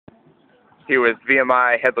Here with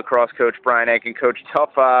VMI head lacrosse coach Brian Anken. Coach, tough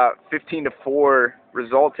 15-4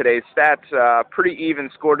 result today. Stats pretty even.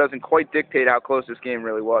 Score doesn't quite dictate how close this game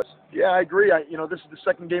really was. Yeah, I agree. This is the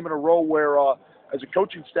second game in a row where, as a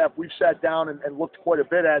coaching staff, we've sat down and looked quite a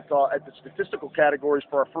bit at the statistical categories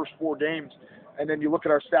for our first 4 games, and then you look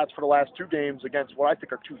at our stats for the last 2 games against what I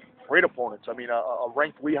think are 2 great opponents. I mean, a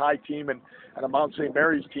ranked Lehigh team and a Mount St.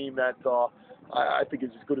 Mary's team that I think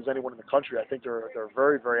is as good as anyone in the country. I think they're a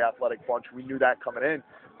very, very athletic bunch. We knew that coming in.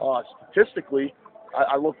 Statistically,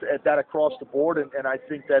 I looked at that across the board, and I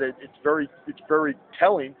think that it's very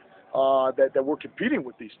telling that we're competing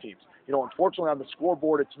with these teams. You know, unfortunately on the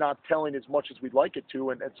scoreboard, it's not telling as much as we'd like it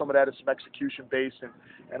to, and some of that is some execution base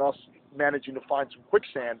and us managing to find some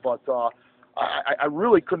quicksand. But I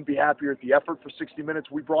really couldn't be happier at the effort for 60 minutes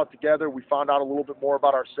we brought together. We found out a little bit more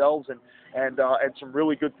about ourselves and some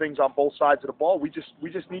really good things on both sides of the ball. We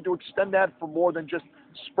just need to extend that for more than just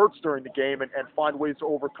spurts during the game and find ways to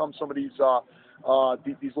overcome some of these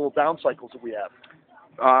little down cycles that we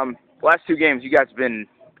have. Last 2 games, you guys have been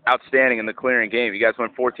outstanding in the clearing game. You guys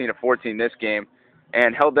went 14-14 this game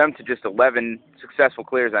and held them to just 11 successful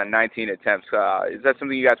clears on 19 attempts. Is that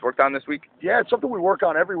something you guys worked on this week? Yeah, it's something we work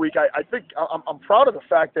on every week. I think I'm proud of the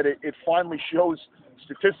fact that it finally shows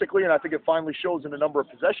statistically, and I think it finally shows in the number of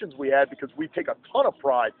possessions we had, because we take a ton of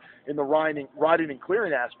pride in the riding and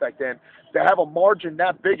clearing aspect. And to have a margin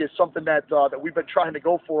that big is something that we've been trying to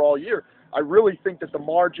go for all year. I really think that the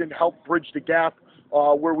margin helped bridge the gap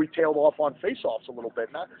where we tailed off on face-offs a little bit.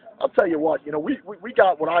 And I'll tell you what, you know, we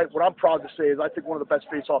got what I'm proud to say is I think one of the best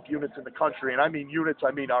face-off units in the country. And I mean units,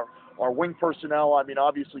 I mean our wing personnel, I mean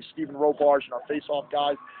obviously Stephen Robarge and our face-off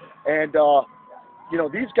guys. And you know,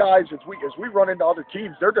 these guys, as we run into other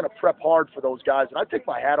teams, they're going to prep hard for those guys. And I take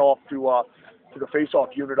my hat off to the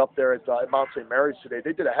face-off unit up there at Mount St. Mary's today.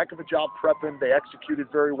 They did a heck of a job prepping. They executed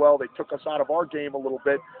very well. They took us out of our game a little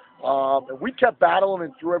bit. And we kept battling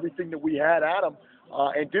and threw everything that we had at them.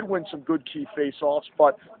 And did win some good key face-offs,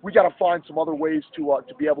 but we got to find some other ways to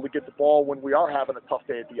be able to get the ball when we are having a tough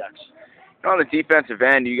day at the X. On the defensive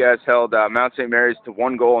end, you guys held Mount St. Mary's to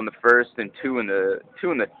 1 goal in the first and 2 in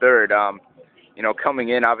the third. You know, coming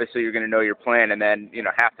in, obviously you're going to know your plan, and then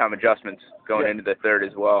halftime adjustments going into the third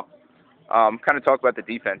as well. Kind of talk about the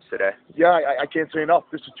defense today. Yeah, I can't say enough.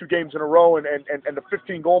 This is 2 games in a row, and the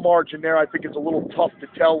 15-goal margin there, I think it's a little tough to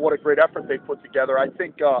tell what a great effort they put together. I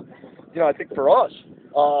think, I think for us,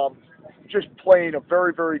 just playing a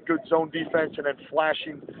very, very good zone defense and then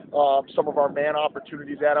flashing some of our man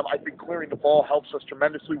opportunities at them, I think clearing the ball helps us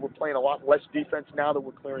tremendously. We're playing a lot less defense now that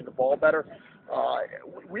we're clearing the ball better.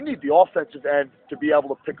 We need the offensive end to be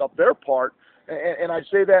able to pick up their part. And I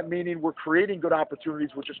say that meaning we're creating good opportunities,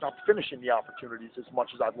 we're just not finishing the opportunities as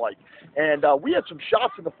much as I'd like. And we had some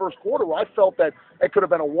shots in the first quarter where I felt that it could have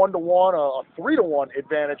been a 1-to-1, a 3-to-1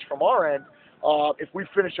 advantage from our end if we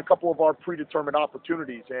finish a couple of our predetermined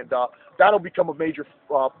opportunities. And that'll become a major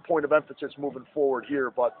point of emphasis moving forward here.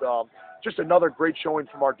 But just another great showing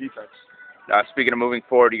from our defense. Speaking of moving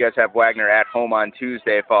forward, you guys have Wagner at home on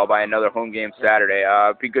Tuesday, followed by another home game Saturday.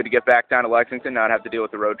 It'd be good to get back down to Lexington, not have to deal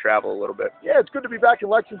with the road travel a little bit. Yeah, it's good to be back in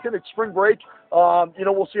Lexington. It's spring break.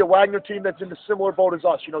 We'll see a Wagner team that's in the similar boat as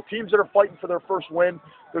us. You know, teams that are fighting for their first win,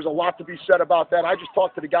 there's a lot to be said about that. I just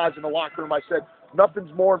talked to the guys in the locker room. I said,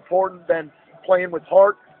 nothing's more important than playing with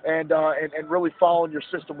heart and really following your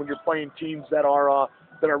system when you're playing teams that are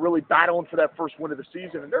really battling for that first win of the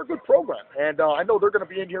season, and they're a good program. And I know they're going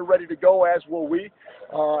to be in here ready to go, as will we.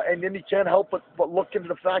 And then you can't help but look into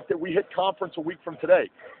the fact that we hit conference a week from today.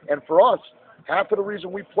 And for us, half of the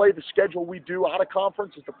reason we play the schedule we do out of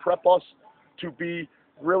conference is to prep us to be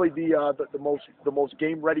really the most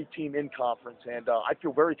game-ready team in conference. And I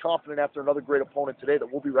feel very confident after another great opponent today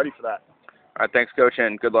that we'll be ready for that. All right, thanks, Coach,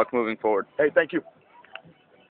 and good luck moving forward. Hey, thank you.